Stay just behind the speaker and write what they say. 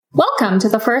welcome to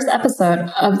the first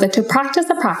episode of the To Practice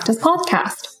a Practice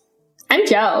podcast. I'm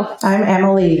Jo. I'm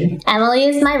Emily. Emily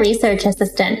is my research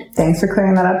assistant. Thanks for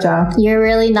clearing that up, Jo. You're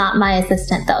really not my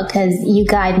assistant though, because you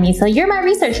guide me, so you're my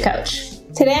research coach.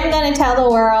 Today I'm going to tell the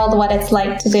world what it's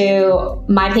like to do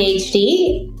my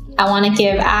PhD. I want to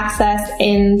give access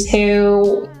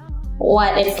into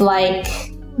what it's like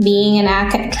being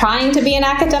trying to be an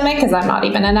academic, because I'm not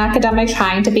even an academic,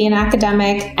 trying to be an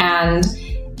academic, and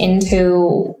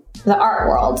into the art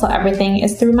world. So everything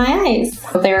is through my eyes.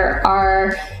 There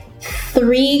are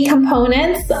 3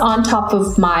 components on top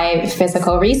of my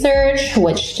physical research,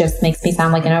 which just makes me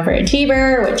sound like an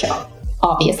overachiever, which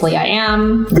obviously I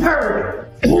am.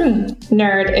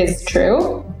 Nerd is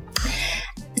true.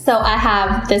 So I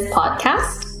have this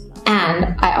podcast,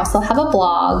 and I also have a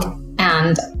blog,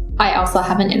 and I also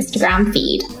have an Instagram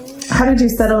feed. How did you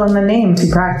settle on the name To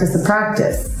Practice a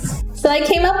Practice? So I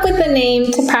came up with the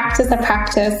name To Practice a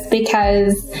Practice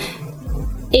because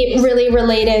it really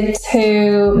related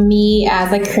to me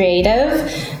as a creative.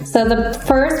 So the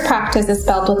first practice is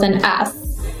spelled with an S,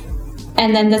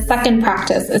 and then the second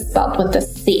practice is spelled with a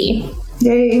C.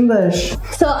 Yay, English.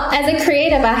 So as a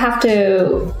creative, I have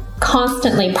to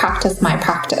constantly practice my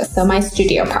practice. So my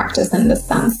studio practice in this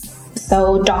sense.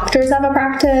 So doctors have a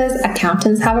practice,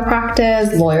 accountants have a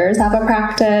practice, lawyers have a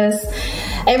practice.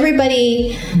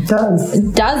 Everybody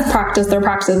does practice their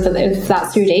practice. If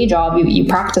that's your day job, you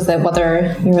practice it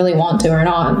whether you really want to or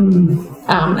not.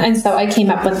 And so I came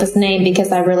up with this name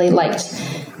because I really liked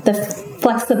the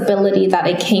flexibility that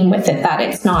it came with it, that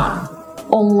it's not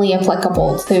only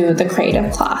applicable to the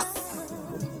creative class,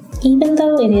 even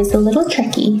though it is a little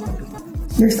tricky.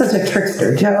 You're such a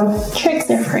trickster, Jo. Tricks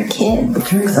are for kids.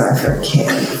 Tricks are for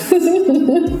kids.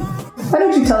 Why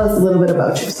don't you tell us a little bit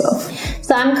about yourself?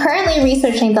 So I'm currently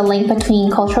researching the link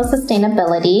between cultural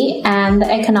sustainability and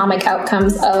the economic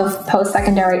outcomes of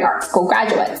post-secondary art school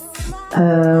graduates.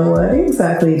 What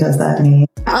exactly does that mean?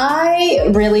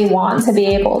 I really want to be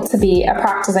able to be a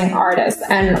practicing artist,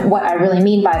 and what I really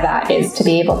mean by that is to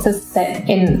be able to sit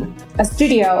in a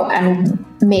studio and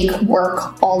make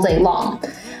work all day long.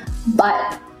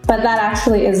 But that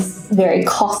actually is very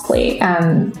costly,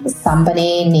 and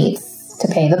somebody needs to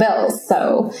pay the bills.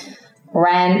 So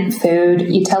rent, food,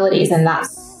 utilities, and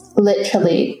that's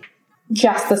literally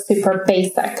just the super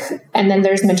basic. And then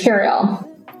there's material.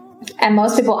 And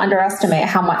most people underestimate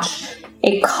how much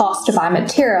it costs to buy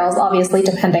materials, obviously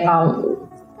depending on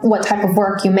what type of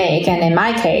work you make. And in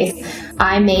my case,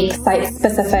 I make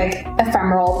site-specific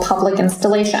ephemeral public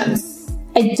installations.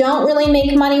 I don't really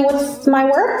make money with my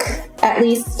work, at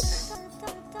least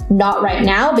not right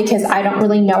now, because I don't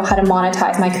really know how to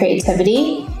monetize my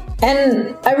creativity.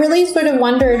 And I really sort of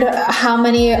wondered how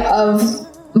many of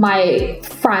my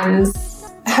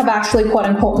friends have actually, quote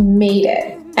unquote, made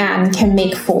it and can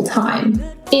make full time.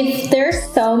 If there's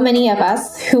so many of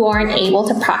us who aren't able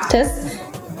to practice,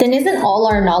 then isn't all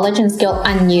our knowledge and skill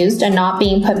unused and not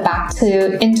being put back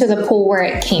into the pool where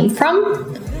it came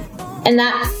from? And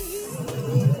that's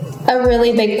a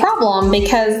really big problem,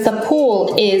 because the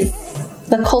pool is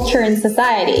the culture and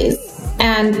societies,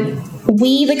 and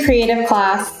we, the creative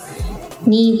class,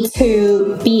 need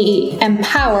to be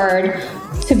empowered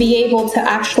to be able to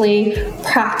actually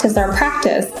practice our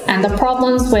practice. And the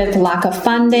problems with lack of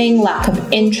funding, lack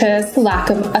of interest, lack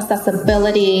of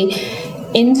accessibility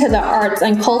into the arts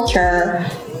and culture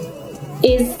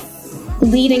is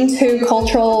leading to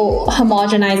cultural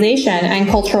homogenization and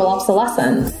cultural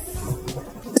obsolescence.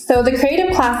 So the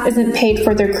creative class isn't paid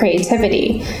for their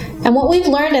creativity. And what we've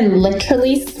learned and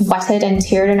literally sweated and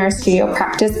teared in our studio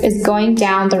practice is going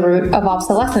down the route of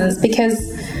obsolescence,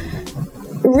 because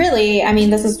really, I mean,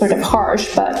 this is sort of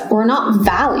harsh, but we're not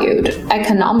valued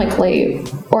economically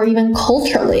or even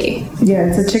culturally. Yeah,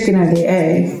 it's a chicken or the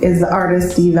egg. Is the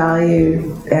artist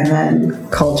devalued and then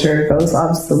culture goes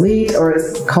obsolete, or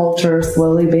is culture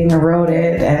slowly being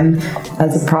eroded and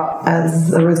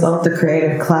as a result the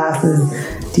creative class is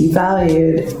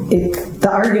devalued? The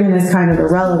argument is kind of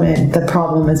irrelevant. The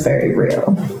problem is very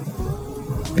real.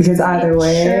 Because either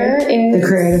way, the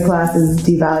creative class is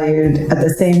devalued. At the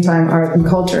same time, art and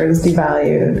culture is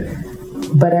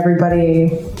devalued. But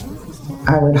everybody,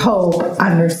 I would hope,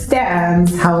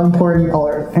 understands how important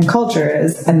art and culture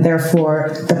is. And therefore,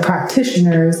 the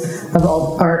practitioners of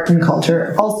all art and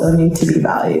culture also need to be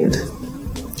valued.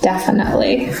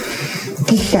 Definitely.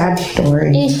 It's a sad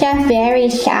story. It's a very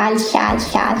sad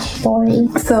story.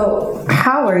 So,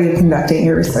 how are you conducting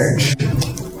your research?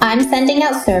 I'm sending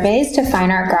out surveys to fine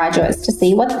art graduates to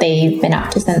see what they've been up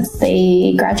to since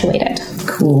they graduated.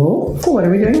 Cool. So what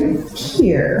are we doing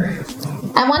here?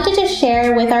 I wanted to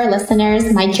share with our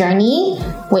listeners my journey,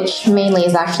 which mainly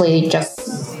is actually just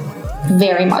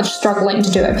very much struggling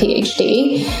to do a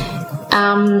PhD,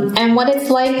 and what it's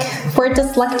like for a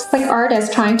dyslexic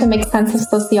artist trying to make sense of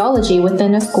sociology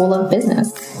within a school of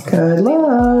business. Good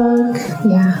luck.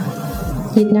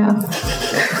 Yeah, you'd know.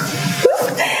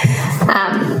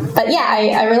 But yeah,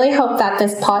 I really hope that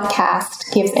this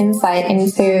podcast gives insight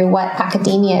into what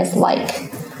academia is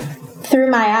like through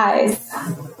my eyes,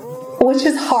 which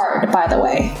is hard, by the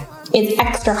way. It's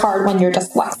extra hard when you're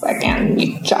dyslexic and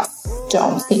you just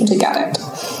don't seem to get it.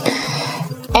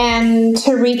 And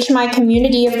to reach my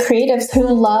community of creatives who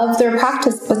love their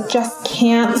practice but just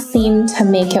can't seem to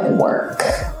make it work.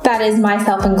 That is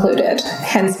myself included,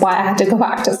 hence why I had to go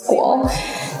back to school.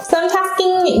 So I'm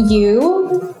tasking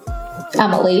you,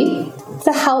 Emily,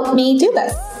 to help me do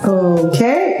this.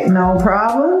 Okay, no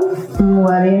problem.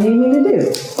 What do you need me to do?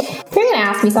 You're going to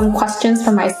ask me some questions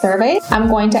from my survey. I'm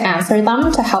going to answer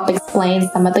them to help explain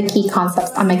some of the key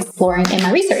concepts I'm exploring in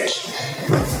my research.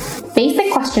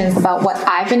 Basic questions about what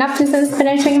I've been up to since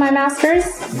finishing my master's,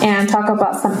 and talk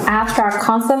about some abstract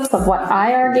concepts of what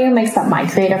I argue makes up my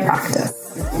creative practice.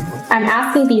 I'm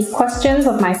asking these questions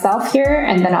of myself here,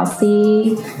 and then I'll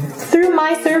see through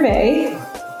my survey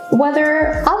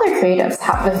whether other creatives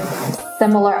have a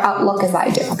similar outlook as I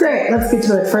do. Great, let's get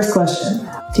to it. First question.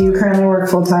 Do you currently work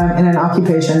full-time in an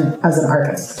occupation as an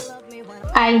artist?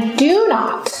 I do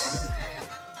not.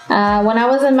 When I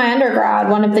was in my undergrad,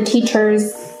 one of the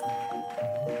teachers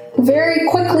very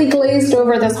quickly glazed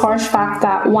over this harsh fact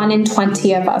that 1 in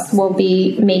 20 of us will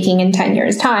be making in 10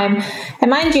 years' time. And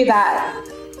mind you that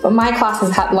my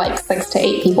classes had like 6 to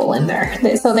 8 people in there.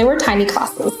 So they were tiny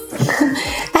classes.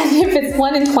 And if it's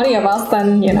 1 in 20 of us,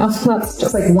 then, that's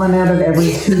just like 1 out of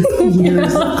every 2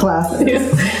 years of classes.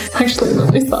 It's actually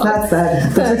really sad. That's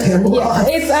sad. Those are terrible odds.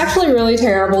 It's actually really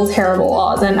terrible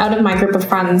odds. And out of my group of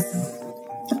friends,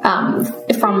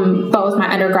 from both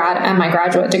my undergrad and my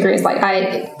graduate degrees, like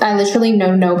I literally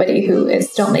know nobody who is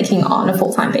still making on a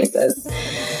full-time basis.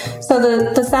 So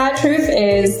the sad truth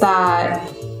is that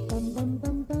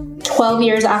 12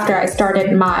 years after I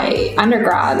started my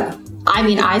undergrad,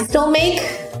 I still make,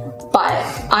 but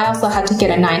I also had to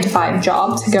get a 9-to-5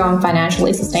 job to go and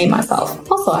financially sustain myself.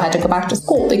 Also, I had to go back to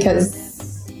school because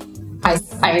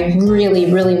I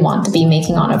really, really want to be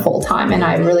making on it full time, and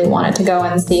I really wanted to go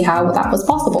and see how that was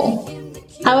possible.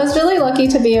 I was really lucky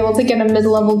to be able to get a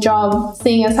mid-level job,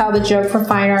 seeing as how the joke for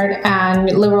fine art and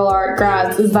liberal art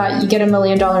grads is that you get $1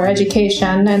 million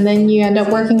education and then you end up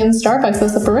working in Starbucks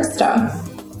as a barista.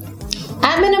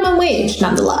 At minimum wage,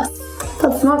 nonetheless.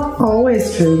 That's not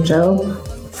always true, Joe.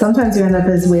 Sometimes you end up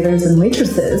as waiters and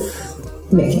waitresses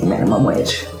making minimum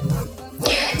wage.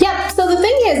 Yep, so the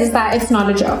thing is that it's not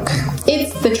a joke.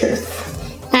 It's the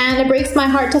truth. And it breaks my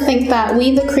heart to think that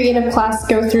we, the creative class,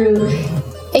 go through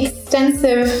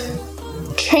extensive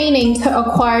training to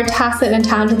acquire tacit and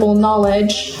tangible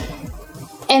knowledge,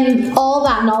 and all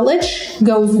that knowledge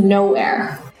goes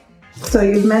nowhere. So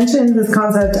you've mentioned this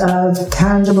concept of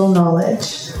tangible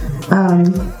knowledge.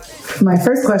 My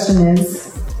first question is,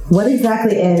 what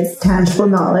exactly is tangible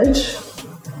knowledge?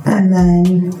 And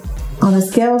then on a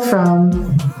scale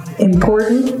from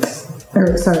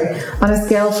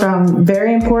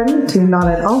very important to not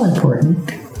at all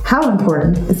important, how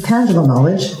important is tangible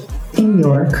knowledge in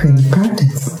your creative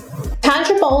practice?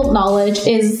 Tangible knowledge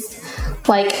is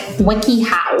like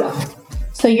WikiHow.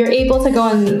 So you're able to go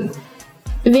and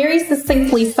very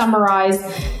succinctly summarize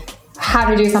how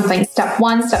to do something, step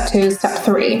 1, step 2, step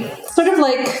 3. Sort of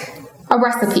like a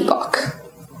recipe book.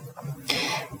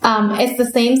 It's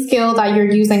the same skill that you're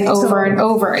using over and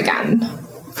over again.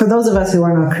 For those of us who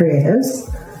are not creatives,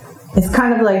 it's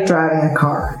kind of like driving a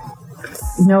car.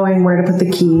 It's knowing where to put the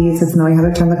keys, it's knowing how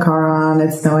to turn the car on,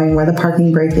 it's knowing where the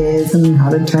parking brake is and how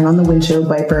to turn on the windshield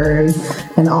wipers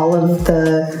and all of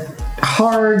the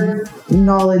hard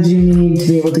knowledge you need to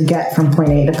be able to get from point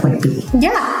A to point B.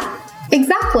 Yeah,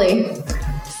 exactly.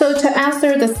 So to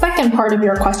answer the second part of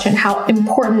your question, how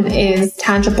important is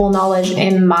tangible knowledge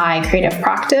in my creative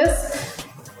practice?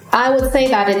 I would say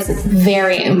that it's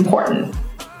very important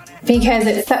because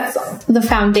it sets the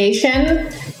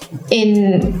foundation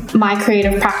in my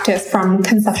creative practice from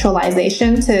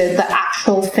conceptualization to the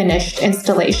actual finished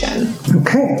installation.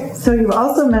 Okay, so you've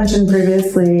also mentioned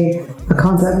previously a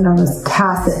concept known as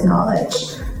tacit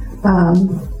knowledge.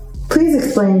 Please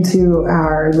explain to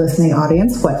our listening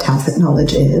audience what tacit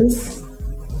knowledge is.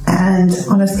 And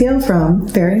on a scale from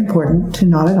very important to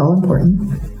not at all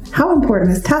important, how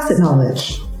important is tacit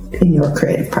knowledge in your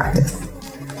creative practice?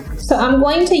 So I'm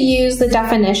going to use the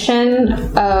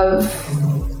definition of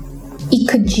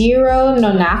Kikujiro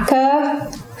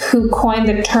Nonaka, who coined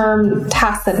the term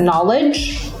tacit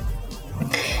knowledge.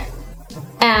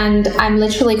 And I'm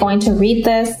literally going to read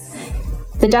this.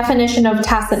 The definition of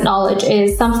tacit knowledge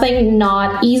is something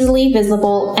not easily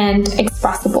visible and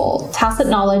expressible. Tacit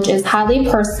knowledge is highly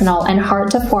personal and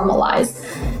hard to formalize.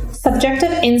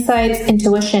 Subjective insights,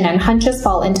 intuition, and hunches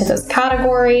fall into this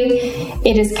category.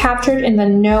 It is captured in the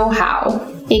know-how.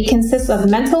 It consists of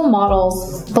mental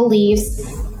models, beliefs,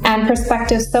 and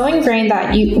perspectives so ingrained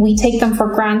that we take them for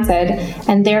granted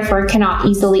and therefore cannot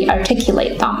easily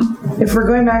articulate them. If we're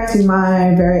going back to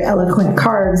my very eloquent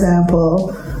car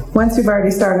example, once you've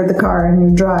already started the car and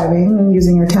you're driving and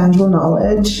using your tangible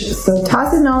knowledge, so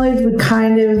tacit knowledge would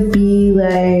kind of be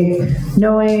like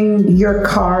knowing your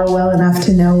car well enough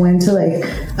to know when to like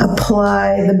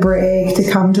apply the brake to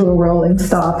come to a rolling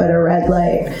stop at a red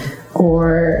light,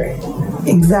 or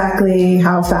exactly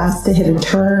how fast to hit a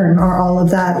turn, or all of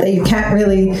that you can't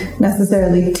really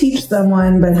necessarily teach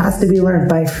someone, but it has to be learned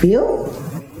by feel.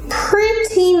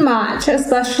 Pretty much,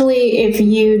 especially if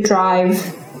you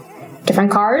drive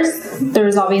different cars.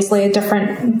 There's obviously a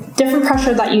different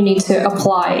pressure that you need to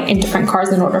apply in different cars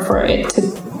in order for it to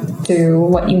do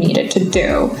what you need it to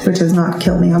do. Which is not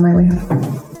kill me on my way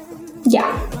home.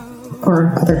 Yeah.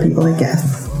 Or other people, I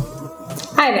guess.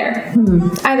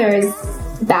 Either is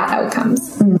bad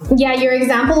outcomes. Yeah, your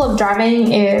example of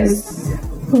driving is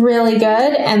really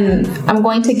good, and I'm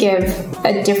going to give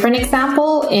a different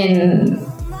example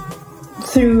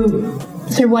through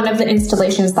one of the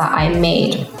installations that I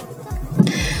made.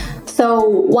 So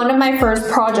one of my first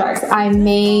projects, I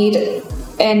made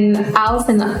an Alice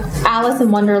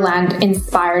in Wonderland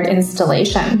inspired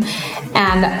installation,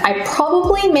 and I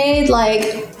probably made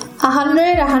like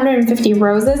 150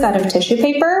 roses out of tissue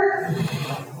paper.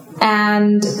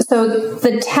 And so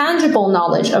the tangible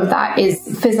knowledge of that is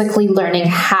physically learning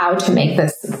how to make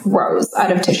this rose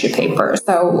out of tissue paper.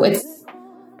 So it's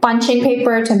bunching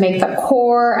paper to make the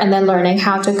core, and then learning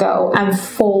how to go and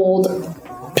fold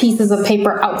pieces of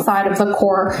paper outside of the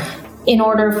core in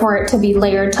order for it to be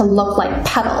layered to look like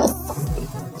petals.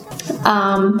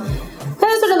 And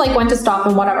I sort of like when to stop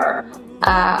and whatever.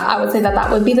 I would say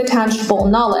that would be the tangible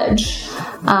knowledge.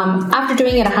 After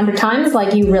doing it 100 times,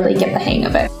 like you really get the hang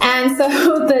of it. And so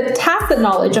the tacit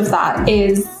knowledge of that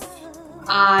is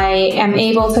I am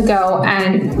able to go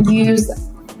and use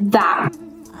that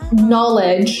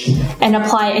knowledge and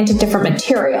apply it into different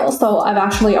materials. So I've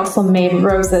actually also made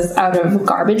roses out of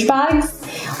garbage bags,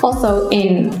 also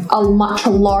in a much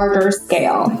larger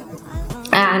scale.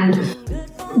 And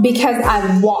because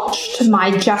I've watched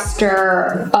my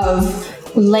gesture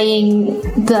of laying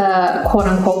the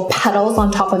quote-unquote petals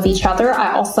on top of each other,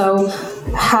 I also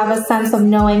have a sense of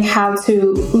knowing how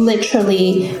to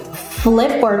literally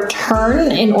flip or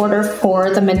turn in order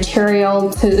for the material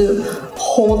to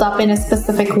hold up in a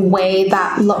specific way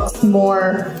that looks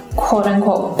more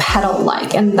quote-unquote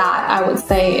petal-like. And that, I would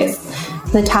say, is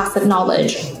the tacit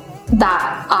knowledge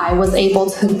that I was able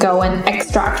to go and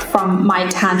extract from my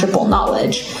tangible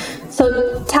knowledge.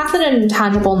 So tacit and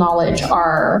tangible knowledge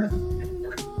are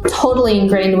totally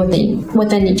ingrained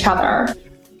within each other.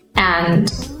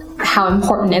 And how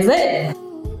important is it?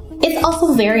 It's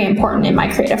also very important in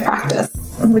my creative practice.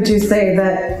 Would you say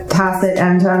that tacit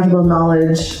and tangible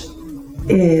knowledge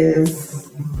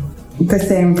is the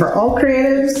same for all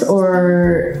creatives,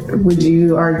 or would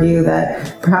you argue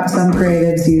that perhaps some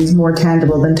creatives use more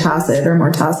tangible than tacit, or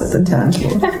more tacit than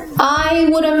tangible? I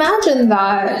would imagine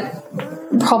that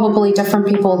probably different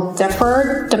people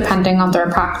differ depending on their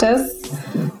practice.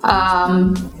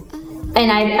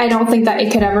 And I don't think that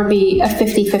it could ever be a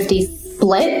 50-50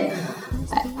 split.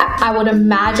 I would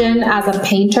imagine as a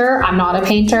painter, I'm not a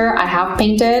painter, I have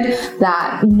painted,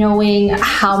 that knowing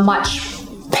how much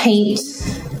paint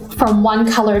from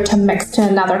one color to mix to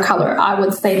another color, I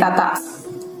would say that that's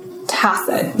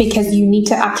tacit, because you need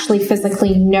to actually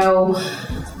physically know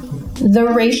the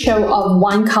ratio of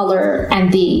one color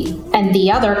and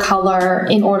the other color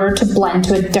in order to blend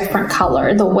to a different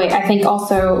color. The way, I think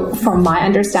also from my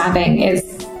understanding,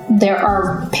 is there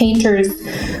are painters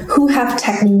who have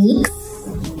techniques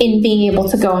in being able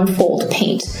to go and fold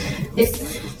paint.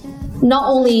 It's not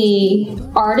only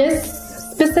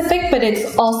artist specific, but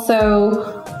it's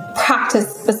also practice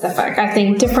specific. I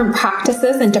think different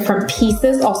practices and different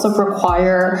pieces also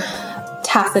require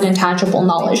tacit and tangible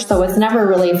knowledge. So it's never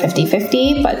really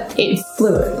 50-50, but it's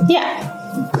fluid.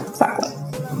 Yeah, exactly.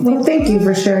 Well, thank you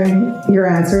for sharing your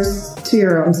answers to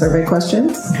your own survey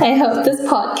questions. I hope this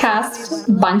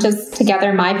podcast bunches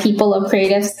together my people of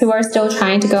creatives who are still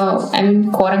trying to go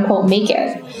and quote unquote make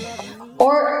it.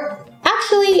 Or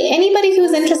actually anybody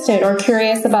who's interested or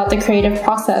curious about the creative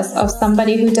process of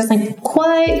somebody who doesn't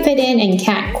quite fit in and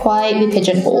can't quite be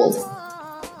pigeonholed.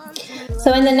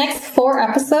 So in the next 4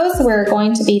 episodes, we're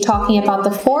going to be talking about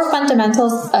the 4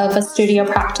 fundamentals of a studio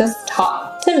practice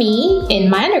taught to me in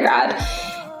my undergrad.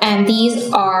 And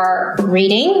these are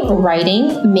reading,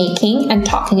 writing, making, and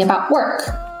talking about work.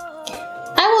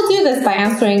 I will do this by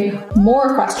answering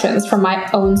more questions from my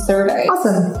own survey.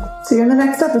 Awesome. See you in the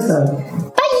next episode.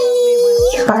 Bye!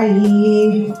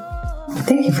 Bye!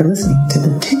 Thank you for listening to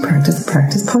the To Practice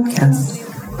Practice podcast.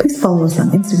 Please follow us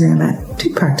on Instagram at To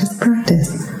Practice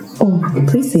Practice. Or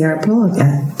please see our blog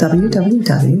at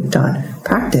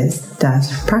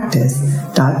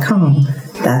www.practice-practice.com.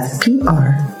 That's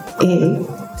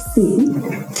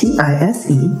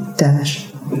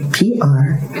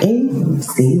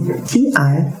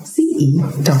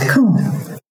practice-practice.com.